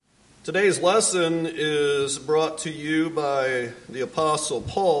Today's lesson is brought to you by the Apostle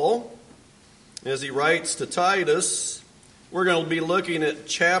Paul. As he writes to Titus, we're going to be looking at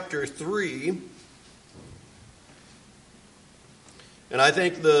chapter 3. And I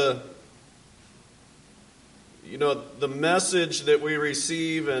think the message that we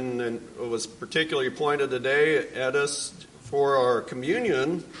receive and was particularly pointed today at us for our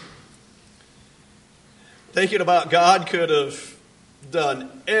communion, thinking about God could have done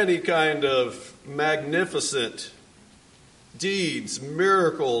any kind of magnificent deeds,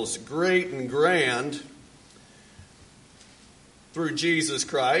 miracles, great and grand through Jesus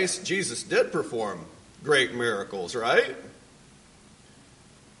Christ. Jesus did perform great miracles, right?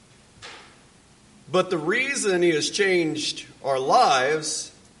 But the reason he has changed our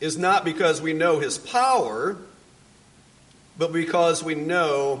lives is not because we know his power, but because we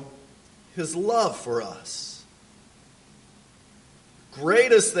know his love for us.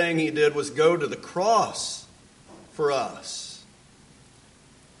 Greatest thing he did was go to the cross for us.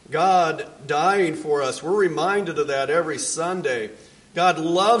 God dying for us. We're reminded of that every Sunday. God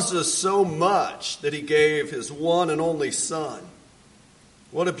loves us so much that he gave his one and only Son.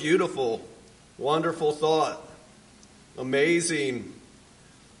 What a beautiful, wonderful thought. Amazing.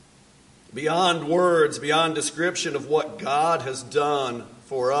 Beyond words, beyond description of what God has done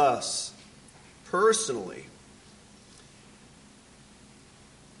for us personally.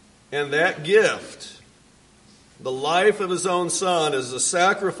 And that gift, the life of his own Son, is a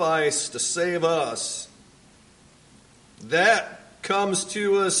sacrifice to save us. That comes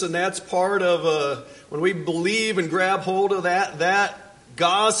to us, and that's part of when we believe and grab hold of that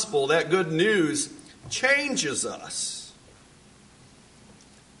gospel, that good news, changes us.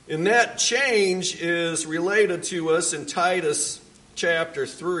 And that change is related to us in Titus chapter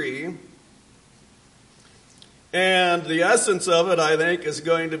 3. And the essence of it, I think, is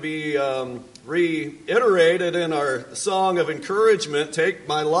going to be reiterated in our song of encouragement, "Take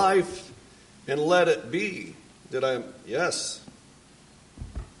my life and let it be." Yes.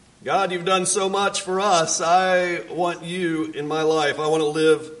 God, you've done so much for us. I want you in my life. I want to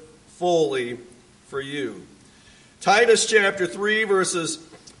live fully for you. Titus chapter 3, verses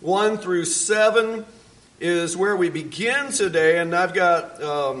 1 through 7 is where we begin today, and I've got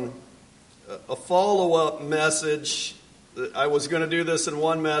a follow-up message. I was going to do this in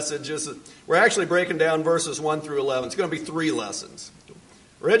one message. We're actually breaking down verses 1 through 11. It's going to be 3 lessons.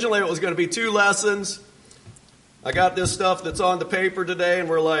 Originally, it was going to be 2 lessons. I got this stuff that's on the paper today, and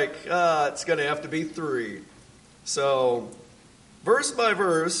we're like, it's going to have to be 3. So, verse by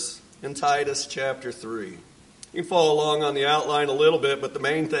verse in Titus chapter 3. You can follow along on the outline a little bit, but the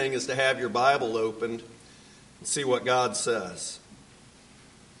main thing is to have your Bible opened and see what God says.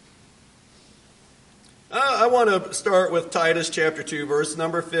 I want to start with Titus chapter 2, verse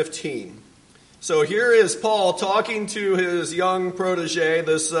number 15. So here is Paul talking to his young protege,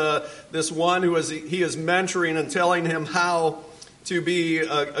 this one who he is mentoring and telling him how to be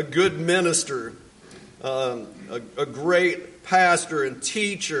a good minister, a great pastor and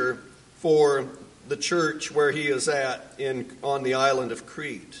teacher for the church where he is at on the island of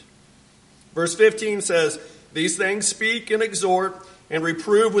Crete. Verse 15 says, "These things speak and exhort and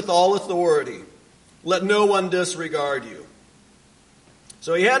reprove with all authority. Let no one disregard you."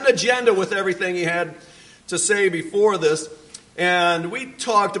 So he had an agenda with everything he had to say before this. And we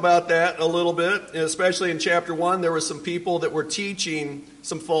talked about that a little bit, especially in chapter 1. There were some people that were teaching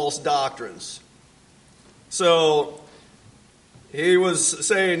some false doctrines. So he was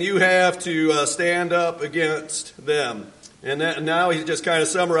saying you have to stand up against them. And now he just kind of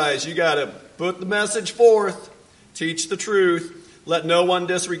summarized, you got to put the message forth, teach the truth, let no one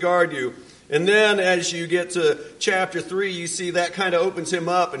disregard you. And then as you get to chapter 3, you see that kind of opens him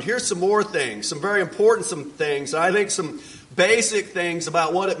up. And here's some more things, some very important things. I think some basic things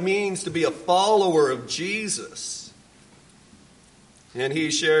about what it means to be a follower of Jesus. And he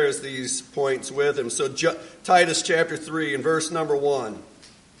shares these points with him. So Titus chapter 3 and verse number 1.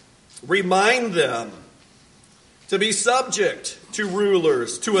 "Remind them to be subject to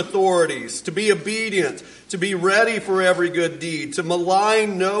rulers, to authorities, to be obedient, to be ready for every good deed, to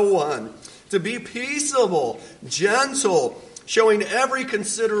malign no one, to be peaceable, gentle, showing every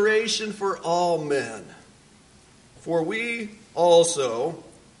consideration for all men. For we also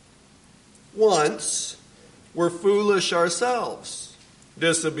once were foolish ourselves,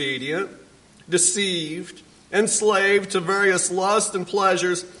 disobedient, deceived, enslaved to various lusts and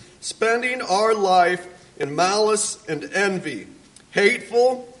pleasures, spending our life in malice and envy,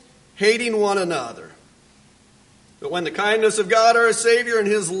 hateful, hating one another. But when the kindness of God our Savior and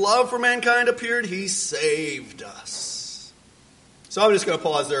his love for mankind appeared, he saved us. So I'm just going to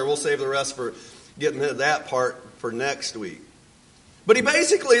pause there. We'll save the rest for getting to that part for next week. But he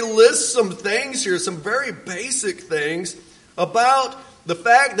basically lists some things here, some very basic things about the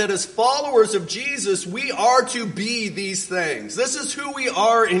fact that as followers of Jesus, we are to be these things. This is who we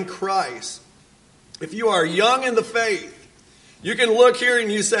are in Christ. If you are young in the faith, you can look here and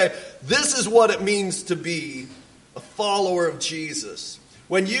you say, this is what it means to be a follower of Jesus.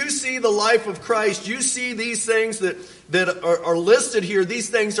 When you see the life of Christ, you see these things that are listed here. These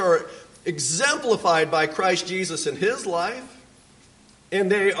things are exemplified by Christ Jesus in his life,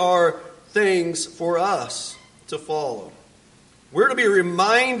 and they are things for us to follow. We're to be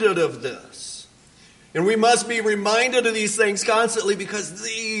reminded of this. And we must be reminded of these things constantly, because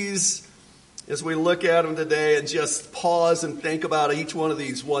these, as we look at them today and just pause and think about each one of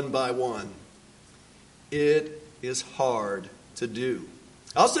these one by one, it is hard to do.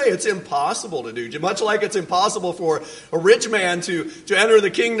 I'll say it's impossible to do. Much like it's impossible for a rich man to enter the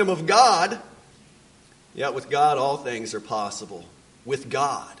kingdom of God, yet with God all things are possible. With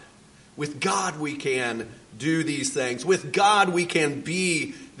God. With God we can do these things. With God we can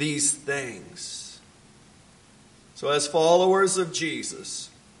be these things. So as followers of Jesus,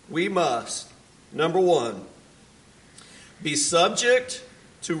 we must, number one, be subject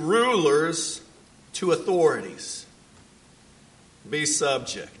to rulers, to authorities. Be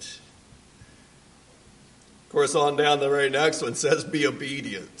subject. Of course, on down the very next one says be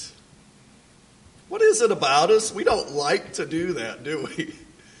obedient. What is it about us? We don't like to do that, do we?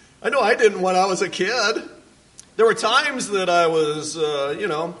 I know I didn't when I was a kid. There were times that I was,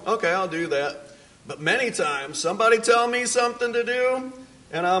 okay, I'll do that. But many times, somebody tell me something to do,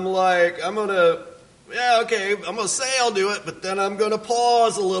 and I'm like, I'm going to say I'll do it, but then I'm going to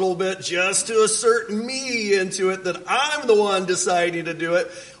pause a little bit just to assert me into it, that I'm the one deciding to do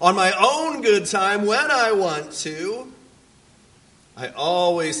it on my own good time when I want to. I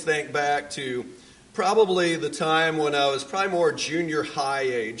always think back to probably the time when I was probably more junior high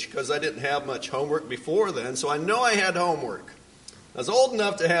age, because I didn't have much homework before then, so I know I had homework. I was old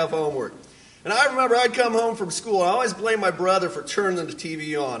enough to have homework. And I remember I'd come home from school. I always blamed my brother for turning the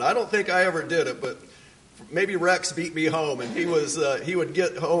TV on. I don't think I ever did it, but maybe Rex beat me home, and he would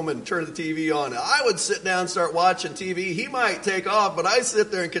get home and turn the TV on. I would sit down and start watching TV. He might take off, but I'd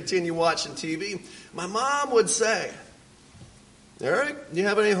sit there and continue watching TV. My mom would say, Eric, do you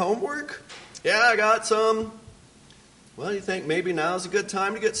have any homework? Yeah, I got some. Well, you think maybe now's a good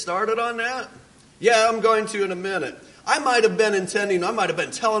time to get started on that? Yeah, I'm going to in a minute. I might have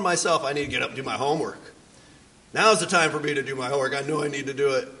been telling myself I need to get up and do my homework. Now's the time for me to do my homework. I know I need to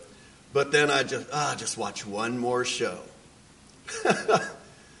do it. But then I just watch one more show.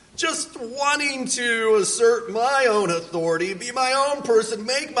 Just wanting to assert my own authority, be my own person,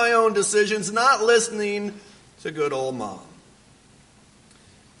 make my own decisions, not listening to good old mom.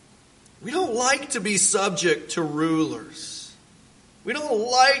 We don't like to be subject to rulers. We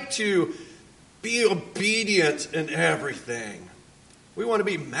don't like to be obedient in everything. We want to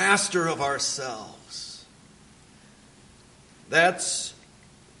be master of ourselves. That's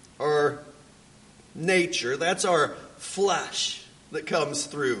our nature. That's our flesh that comes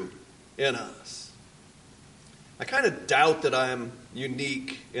through in us. I kind of doubt that I'm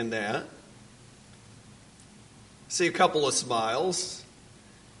unique in that. See a couple of smiles.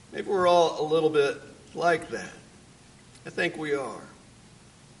 Maybe we're all a little bit like that. I think we are.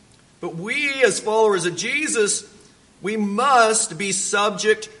 But we, as followers of Jesus, we must be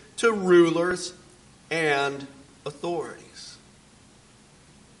subject to rulers and authorities.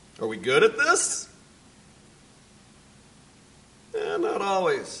 Are we good at this? Not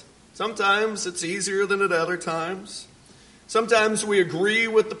always. Sometimes it's easier than at other times. Sometimes we agree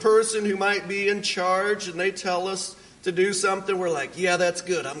with the person who might be in charge and they tell us to do something. We're like, yeah, that's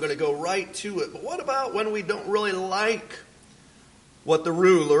good. I'm going to go right to it. But what about when we don't really like what the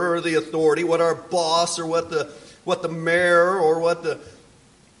ruler or the authority, what our boss or what the mayor or what the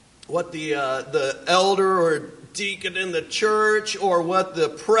elder or deacon in the church or what the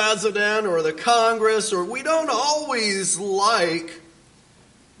president or the Congress, or we don't always like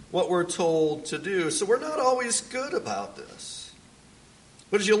what we're told to do. So we're not always good about this.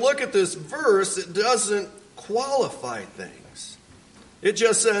 But as you look at this verse, it doesn't qualify things. It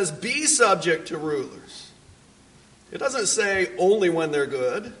just says, be subject to rulers. It doesn't say only when they're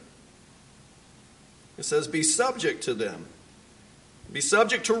good. It says be subject to them. Be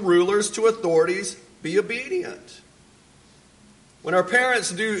subject to rulers, to authorities, be obedient. When our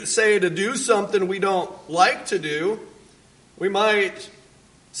parents say to do something we don't like to do, we might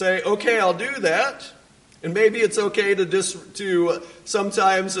say, okay, I'll do that. And maybe it's okay to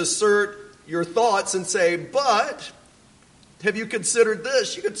sometimes assert your thoughts and say, but Have you considered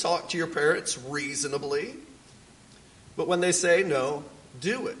this? You could talk to your parents reasonably. But when they say no,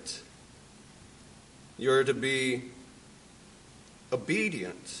 do it. You're to be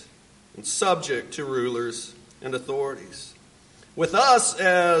obedient and subject to rulers and authorities. With us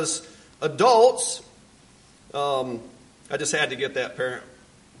as adults, I just had to get that parent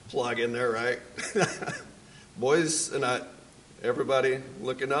plug in there, right? Boys and everybody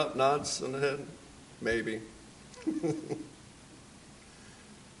looking up, nods on the head, maybe.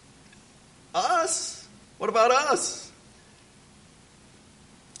 Us? What about us?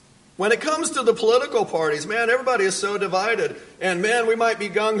 When it comes to the political parties, man, everybody is so divided. And man, we might be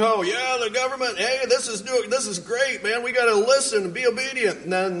gung-ho. Yeah, the government, hey, this is great, man. We got to listen and be obedient.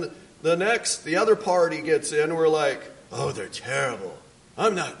 And then the other party gets in, and we're like, oh, they're terrible.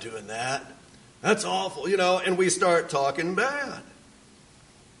 I'm not doing that. That's awful, and we start talking bad.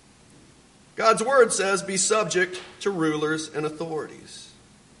 God's word says, be subject to rulers and authorities.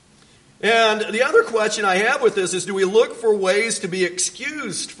 And the other question I have with this is, do we look for ways to be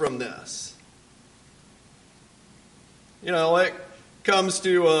excused from this? When it comes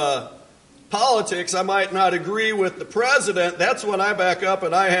to politics, I might not agree with the president. That's when I back up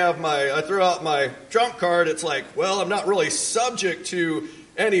and I throw out my trump card. It's like, well, I'm not really subject to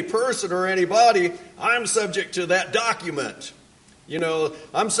any person or anybody. I'm subject to that document.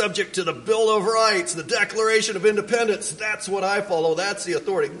 I'm subject to the Bill of Rights, the Declaration of Independence. That's what I follow. That's the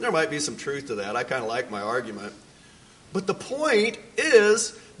authority. There might be some truth to that. I kind of like my argument. But the point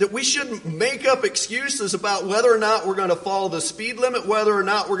is that we shouldn't make up excuses about whether or not we're going to follow the speed limit, whether or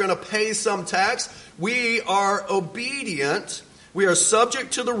not we're going to pay some tax. We are obedient. We are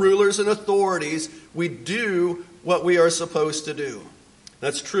subject to the rulers and authorities. We do what we are supposed to do.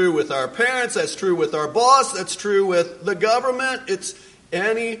 That's true with our parents. That's true with our boss. That's true with the government. It's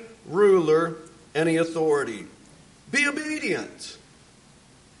any ruler, any authority. Be obedient.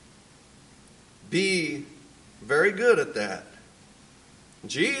 Be very good at that.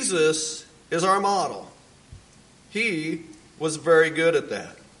 Jesus is our model. He was very good at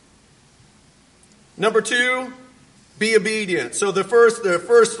that. Number 2, be obedient. So the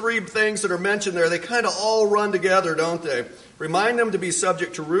first 3 things that are mentioned there, they kind of all run together, don't they? Remind them to be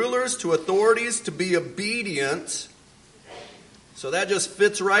subject to rulers, to authorities, to be obedient. So that just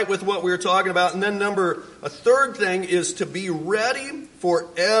fits right with what we were talking about. And then a third thing is to be ready for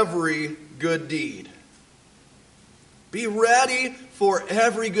every good deed. Be ready for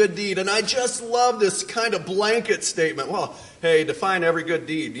every good deed. And I just love this kind of blanket statement. Well, hey, define every good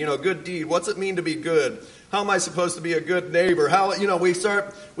deed. Good deed. What's it mean to be good? How am I supposed to be a good neighbor? How,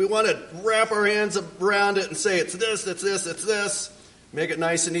 we want to wrap our hands around it and say, it's this, it's this, it's this. Make it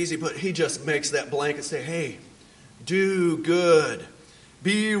nice and easy. But he just makes that blanket say, hey, do good.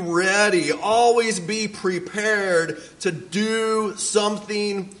 Be ready. Always be prepared to do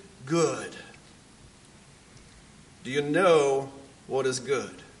something good. Do you know what is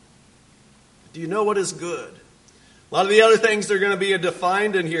good? Do you know what is good? A lot of the other things that are going to be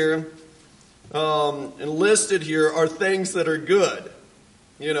defined in here and listed here are things that are good.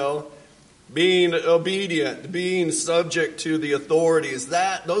 Being obedient, being subject to the authorities,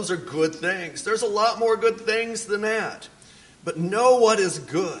 those are good things. There's a lot more good things than that. But know what is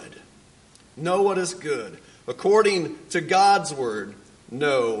good. Know what is good. According to God's word,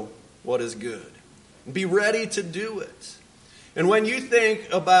 know what is good. Be ready to do it. And when you think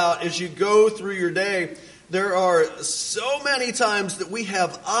about, as you go through your day, there are so many times that we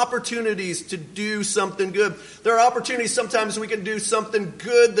have opportunities to do something good. There are opportunities sometimes we can do something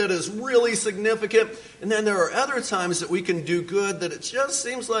good that is really significant. And then there are other times that we can do good that it just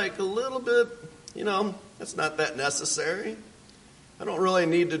seems like a little bit, that's not that necessary. I don't really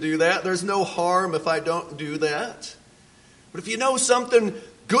need to do that. There's no harm if I don't do that. But if you know something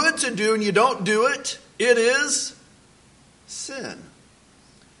good to do and you don't do it, it is sin.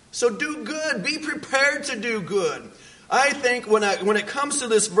 So do good. Be prepared to do good. I think when it comes to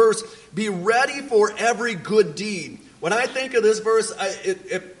this verse, be ready for every good deed. When I think of this verse,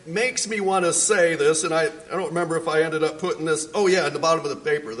 it makes me want to say this, and I don't remember if I ended up putting this. Oh yeah, at the bottom of the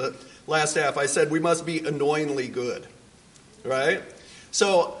paper, the last half, I said we must be annoyingly good. Right?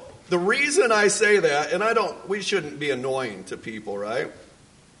 So the reason I say that, and we shouldn't be annoying to people, right?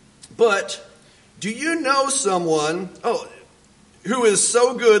 But do you know someone who is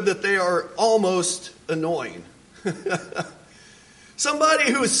so good that they are almost annoying?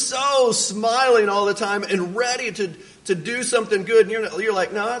 Somebody who is so smiling all the time and ready to do something good, and you're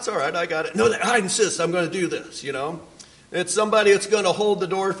like, no, that's all right, I got it. No, I insist, I'm going to do this, It's somebody that's going to hold the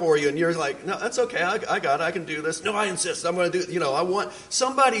door for you, and you're like, no, that's okay, I got it, I can do this. No, I insist, I'm going to do it. I want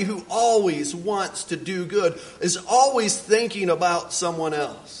somebody who always wants to do good, is always thinking about someone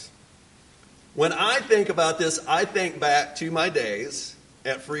else. When I think about this, I think back to my days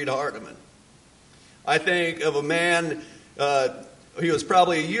at Freed Hardeman. I think of a man, he was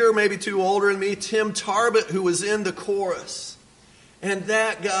probably a year, maybe two older than me, Tim Tarbett, who was in the chorus. And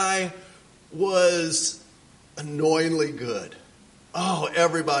that guy was annoyingly good. Oh,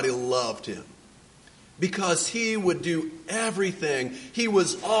 everybody loved him because he would do everything. He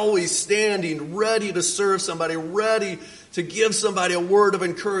was always standing, ready to serve somebody, ready to give somebody a word of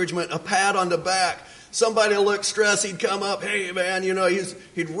encouragement, a pat on the back. Somebody looked stressed, he'd come up, hey man,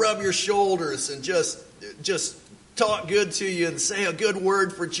 he'd rub your shoulders and just talk good to you and say a good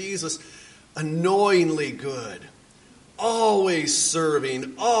word for Jesus. Annoyingly good. Always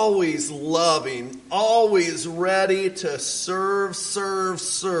serving, always loving, always ready to serve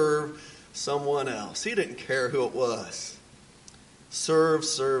someone else. He didn't care who it was. Serve.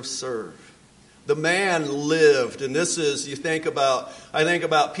 The man lived, and this is, I think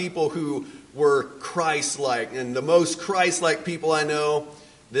about people who were Christ-like, and the most Christ-like people I know,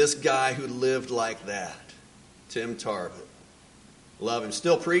 this guy who lived like that, Tim Tarbett. Love him.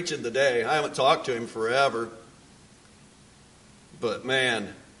 Still preaching today. I haven't talked to him forever. But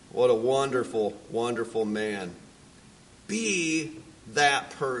man, what a wonderful, wonderful man. Be that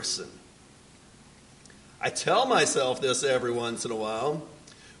person. I tell myself this every once in a while,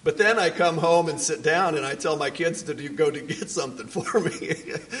 but then I come home and sit down and I tell my kids to go to get something for me.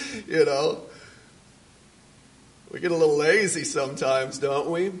 We get a little lazy sometimes,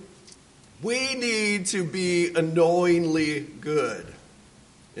 don't we? We need to be annoyingly good.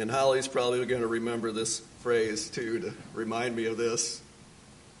 And Holly's probably going to remember this phrase too to remind me of this.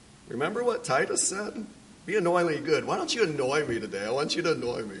 Remember what Titus said? Be annoyingly good. Why don't you annoy me today? I want you to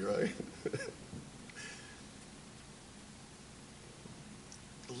annoy me, right?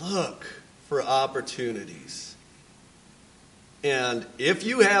 Look for opportunities. And if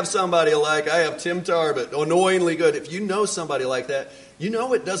you have somebody like I have Tim Tarbett, annoyingly good, if you know somebody like that,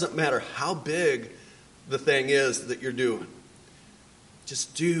 it doesn't matter how big the thing is that you're doing.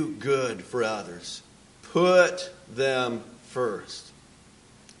 Just do good for others. Put them first.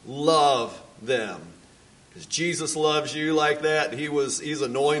 Love them. Because Jesus loves you like that. He's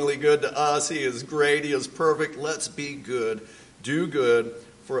annoyingly good to us. He is great. He is perfect. Let's be good. Do good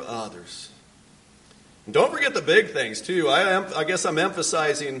for others. And don't forget the big things too. I guess I'm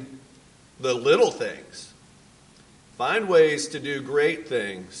emphasizing the little things. Find ways to do great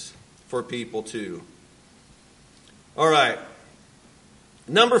things for people too. All right.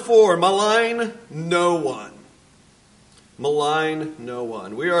 Number 4, malign no one. Malign no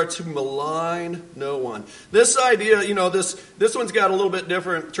one. We are to malign no one. This idea, this one's got a little bit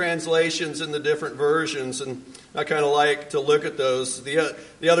different translations in the different versions, and I kind of like to look at those.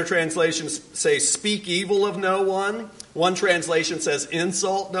 The other translations say speak evil of no one. One translation says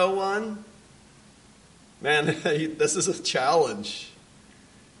insult no one. Man, this is a challenge.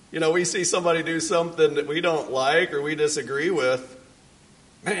 We see somebody do something that we don't like or we disagree with.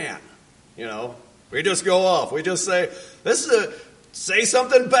 Man, we just go off. We just say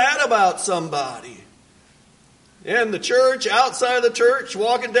something bad about somebody. In the church, outside of the church,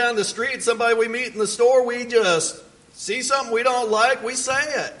 walking down the street, somebody we meet in the store, we just see something we don't like, we say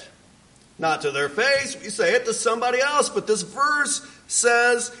it. Not to their face, we say it to somebody else. But this verse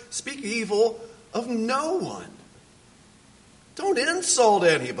says, speak evil of no one. Don't insult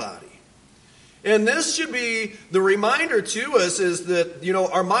anybody. And this should be the reminder to us is that,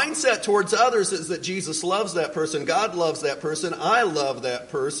 our mindset towards others is that Jesus loves that person, God loves that person, I love that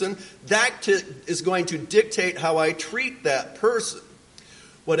person. That is going to dictate how I treat that person.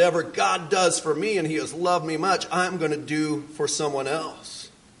 Whatever God does for me and He has loved me much, I'm going to do for someone else.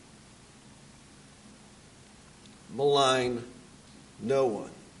 Malign no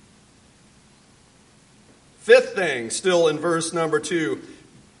one. Fifth thing, still in verse number 2.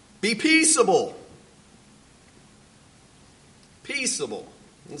 Be peaceable. Peaceable.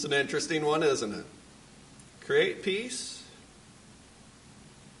 That's an interesting one, isn't it? Create peace.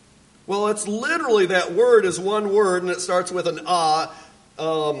 Well, it's literally that word is one word, and it starts with an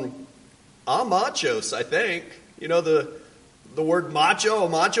amachos, I think. The word macho, a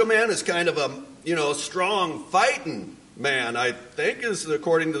macho man is kind of a strong fighting man, I think, is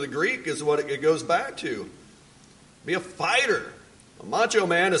according to the Greek, is what it goes back to. Be a fighter. A macho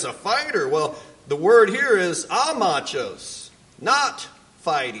man is a fighter. Well, the word here is amachos, not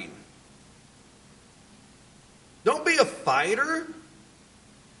fighting. Don't be a fighter.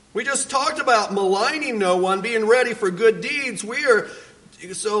 We just talked about maligning no one, being ready for good deeds.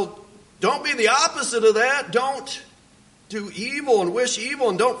 So don't be the opposite of that. Don't do evil and wish evil,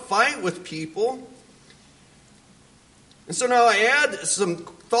 and don't fight with people. And so now I add some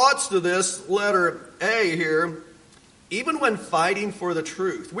thoughts to this letter A here. Even when fighting for the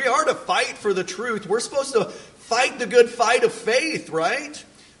truth, we are to fight for the truth. We're supposed to fight the good fight of faith, right?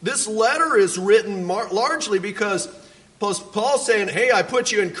 This letter is written largely because Paul's saying, hey, I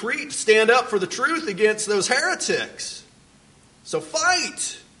put you in Crete, stand up for the truth against those heretics. So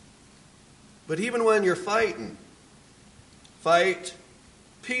fight. But even when you're fighting, fight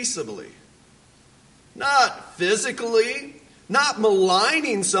peaceably. Not physically, not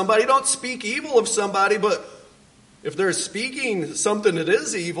maligning somebody. Don't speak evil of somebody, but if they're speaking something that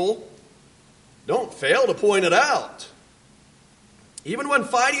is evil, don't fail to point it out. Even when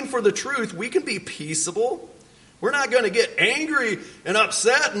fighting for the truth, we can be peaceable. We're not going to get angry and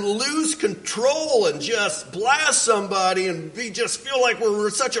upset and lose control and just blast somebody and just feel like we're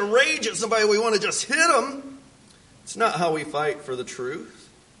such a rage at somebody we want to just hit them. It's not how we fight for the truth.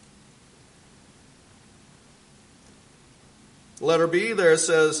 Letter B there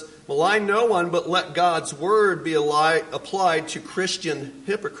says, malign no one, but let God's word be applied to Christian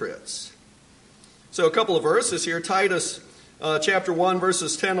hypocrites. So a couple of verses here. Titus chapter 1,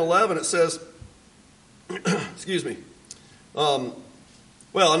 verses 10 and 11, it says, excuse me. Let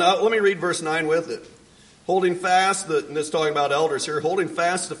me read verse 9 with it. Holding fast, and it's talking about elders here, holding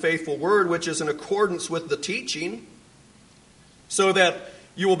fast the faithful word, which is in accordance with the teaching, so that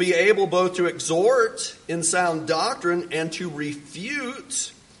you will be able both to exhort in sound doctrine and to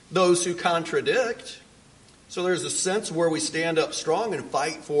refute those who contradict. So there's a sense where we stand up strong and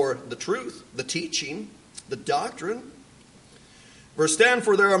fight for the truth, the teaching, the doctrine. Verse 10,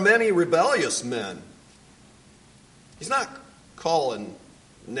 for there are many rebellious men. He's not calling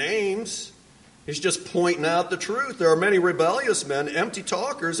names. He's just pointing out the truth. There are many rebellious men, empty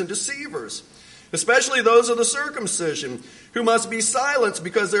talkers and deceivers, especially those of the circumcision, who must be silenced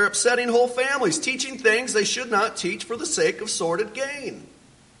because they're upsetting whole families, teaching things they should not teach for the sake of sordid gain.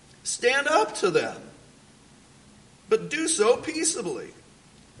 Stand up to them, but do so peaceably.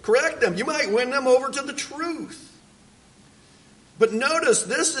 Correct them. You might win them over to the truth. But notice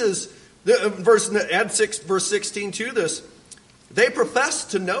this is, verse 16 to this. They profess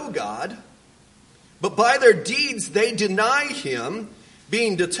to know God, but by their deeds they deny him,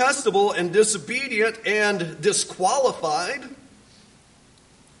 being detestable and disobedient and disqualified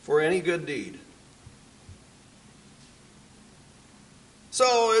for any good deed.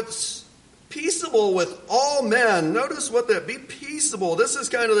 So it's peaceable with all men. Notice what that, be peaceable. This is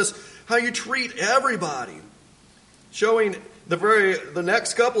kind of this, how you treat everybody. Showing the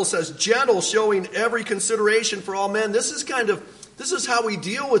next couple says gentle, showing every consideration for all men. This is how we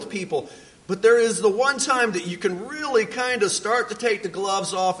deal with people. But there is the one time that you can really kind of start to take the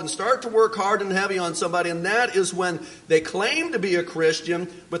gloves off and start to work hard and heavy on somebody, and that is when they claim to be a Christian,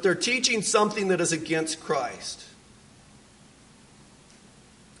 but they're teaching something that is against Christ.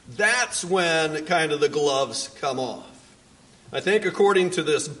 That's when kind of the gloves come off. I think according to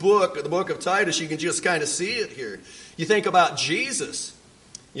this book, the book of Titus, you can just kind of see it here. You think about Jesus,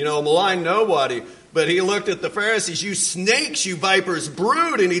 malign nobody, but he looked at the Pharisees, you snakes, you vipers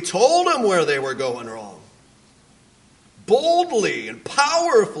brood, and he told them where they were going wrong. Boldly and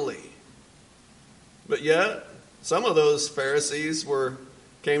powerfully. But yet, some of those Pharisees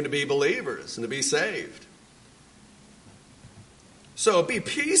came to be believers and to be saved. So be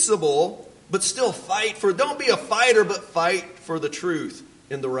peaceable, but still don't be a fighter, but fight for the truth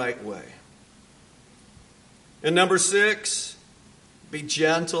in the right way. And number 6, be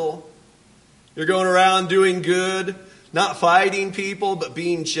gentle. You're going around doing good, not fighting people, but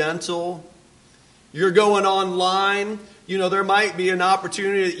being gentle. You're going online. There might be an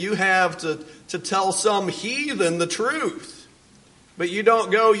opportunity that you have to tell some heathen the truth. But you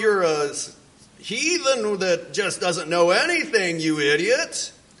don't go, you're a heathen that just doesn't know anything, you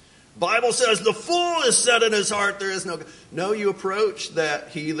idiot. Bible says the fool is said in his heart there is no God. No, you approach that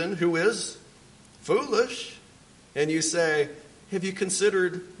heathen who is foolish and you say, have you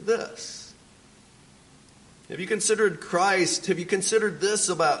considered this? Have you considered Christ? Have you considered this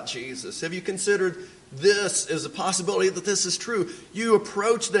about Jesus? Have you considered this as a possibility that this is true? You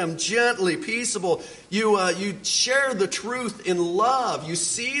approach them gently, peaceable. You share the truth in love. You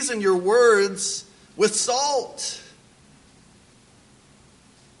season your words with salt.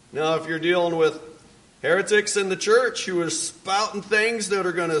 Now, if you're dealing with heretics in the church who are spouting things that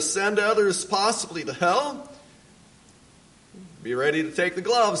are going to send others possibly to hell, be ready to take the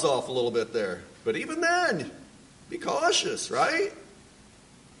gloves off a little bit there. But even then, be cautious, right?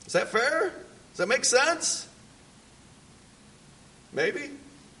 Is that fair? Does that make sense? Maybe.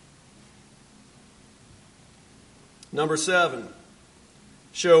 Number 7,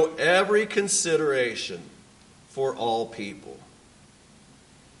 show every consideration for all people.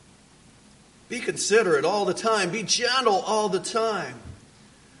 Be considerate all the time. Be gentle all the time.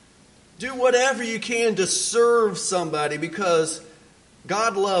 Do whatever you can to serve somebody because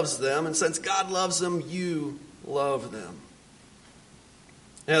God loves them. And since God loves them, you love them.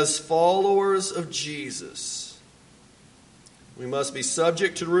 As followers of Jesus, we must be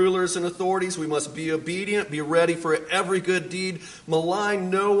subject to rulers and authorities. We must be obedient, be ready for every good deed,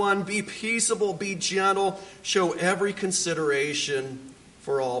 malign no one, be peaceable, be gentle, show every consideration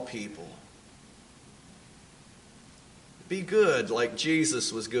for all people. Be good like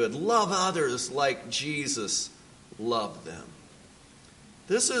Jesus was good. Love others like Jesus loved them.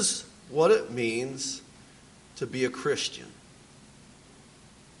 This is what it means to be a Christian.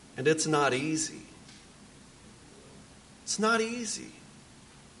 And it's not easy. It's not easy.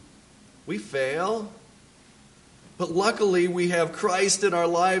 We fail. But luckily we have Christ in our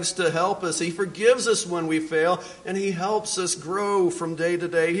lives to help us. He forgives us when we fail, and He helps us grow from day to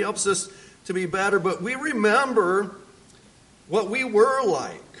day. He helps us to be better. But we remember what we were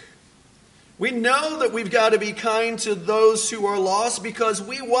like. We know that we've got to be kind to those who are lost because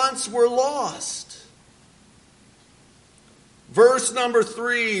we once were lost. Verse number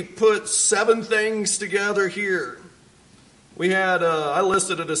 3 puts 7 things together here. We had, I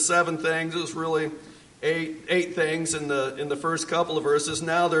listed it as 7 things. It was really eight things in the first couple of verses.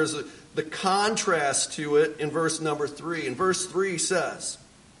 Now there's the contrast to it in verse number 3. And verse 3 says,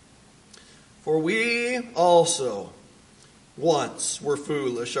 "For we also once were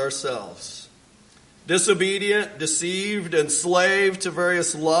foolish ourselves, disobedient, deceived, enslaved to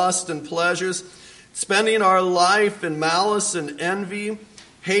various lusts and pleasures, spending our life in malice and envy,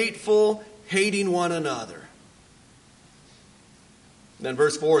 hateful, hating one another." Then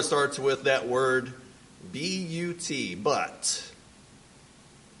verse 4 starts with that word, B-U-T, but.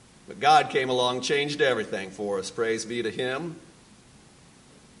 But God came along, changed everything for us. Praise be to Him.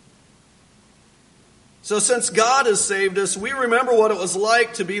 So since God has saved us, we remember what it was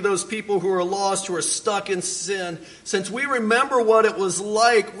like to be those people who are lost, who are stuck in sin. Since we remember what it was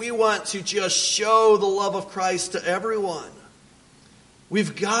like, we want to just show the love of Christ to everyone.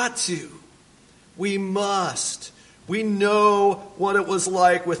 We've got to. We must. We know what it was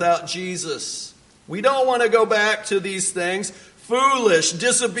like without Jesus. We don't want to go back to these things. Foolish,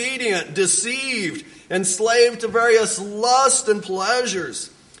 disobedient, deceived, enslaved to various lusts and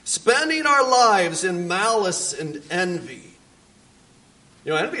pleasures, spending our lives in malice and envy.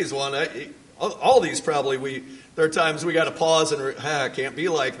 You know, envy is one. All these probably, there are times we got to pause and, I can't be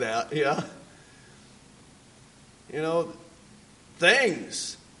like that. Yeah. You know,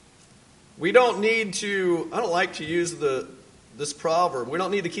 things. We don't need to, I don't like to use this proverb. We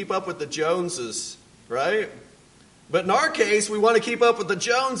don't need to keep up with the Joneses, right? But in our case, we want to keep up with the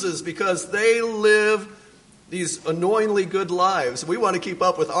Joneses because they live these annoyingly good lives. We want to keep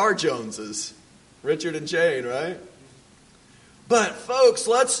up with our Joneses, Richard and Jane, right? But folks,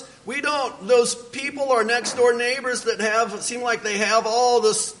 those people, our next door neighbors that seem like they have all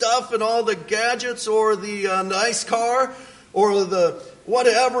the stuff and all the gadgets or the nice car or the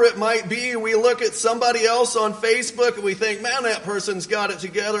whatever it might be. We look at somebody else on Facebook and we think, man, that person's got it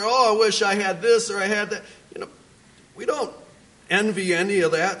together. Oh, I wish I had this or I had that. You know, we don't envy any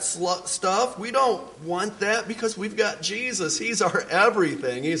of that stuff. We don't want that because we've got Jesus. He's our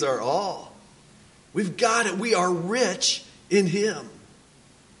everything. He's our all. We've got it. We are rich in Him.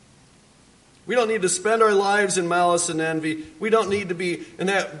 We don't need to spend our lives in malice and envy. We don't need to be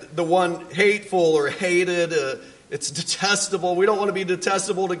the one hateful or hated. It's detestable. We don't want to be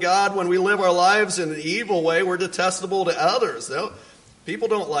detestable to God when we live our lives in an evil way. We're detestable to others. People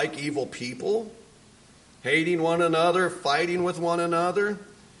don't like evil people. Hating one another, fighting with one another.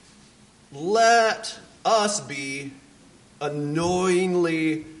 Let us be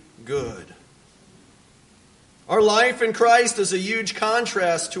annoyingly good. Our life in Christ is a huge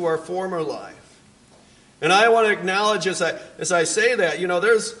contrast to our former life. And I want to acknowledge as I say that, you know,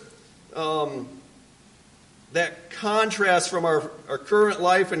 there's that contrast from our current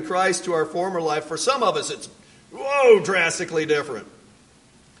life in Christ to our former life. For some of us, it's, drastically different.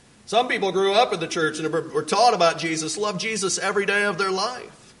 Some people grew up in the church and were taught about Jesus, loved Jesus every day of their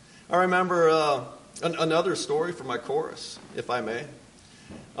life. I remember another story from my chorus, if I may.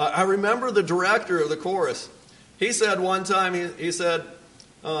 I remember the director of the chorus. He said one time, he said,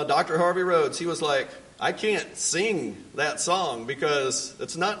 Dr. Harvey Rhodes, he was like, I can't sing that song because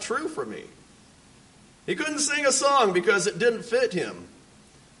it's not true for me. He couldn't sing a song because it didn't fit him.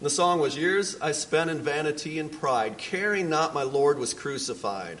 And the song was, "Years I spent in vanity and pride, caring not my Lord was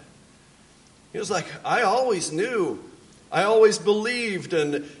crucified." He was like, I always knew, I always believed,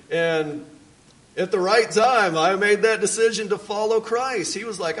 and at the right time, I made that decision to follow Christ. He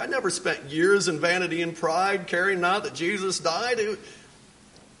was like, I never spent years in vanity and pride, caring not that Jesus died.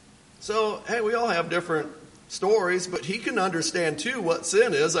 So, hey, we all have different stories, but he can understand, too, what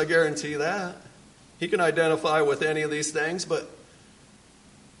sin is. I guarantee that. He can identify with any of these things, but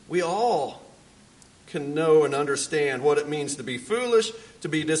we all can know and understand what it means to be foolish, to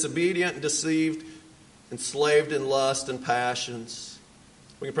be disobedient and deceived, enslaved in lust and passions.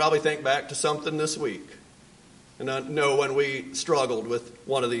 We can probably think back to something this week and know when we struggled with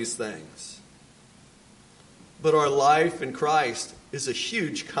one of these things. But our life in Christ is a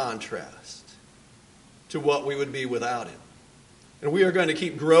huge contrast to what we would be without him. And we are going to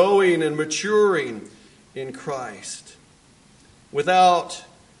keep growing and maturing in Christ. Without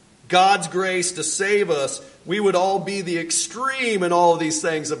God's grace to save us, we would all be the extreme in all of these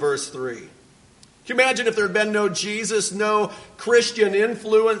things of verse 3. Can you imagine if there had been no Jesus, no Christian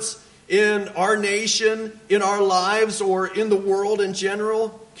influence in our nation, in our lives, or in the world in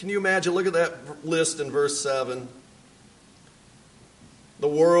general? Can you imagine? Look at that list in verse 7. The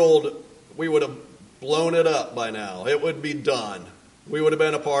world, we would have blown it up by now. It would be done. We would have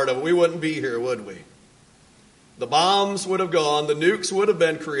been a part of it. We wouldn't be here, would we? The bombs would have gone. The nukes would have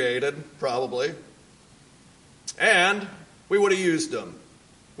been created, probably. And we would have used them.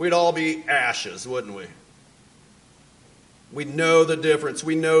 We'd all be ashes, wouldn't we? We know the difference.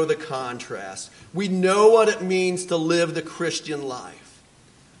 We know the contrast. We know what it means to live the Christian life.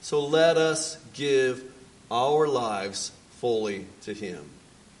 So let us give our lives fully to him.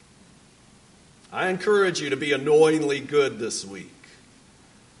 I encourage you to be annoyingly good this week.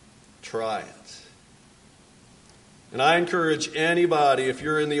 Try it. And I encourage anybody, if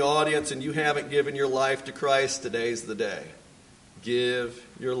you're in the audience and you haven't given your life to Christ, today's the day. Give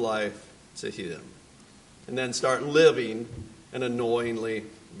your life to him. And then start living an annoyingly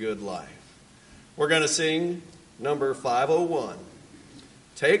good life. We're going to sing number 501.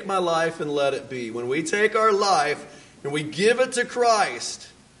 Take my life and let it be. When we take our life and we give it to Christ,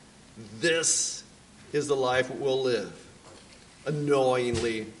 this is the life we'll live.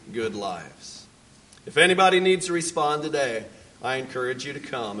 Annoyingly good lives. If anybody needs to respond today, I encourage you to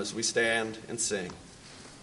come as we stand and sing.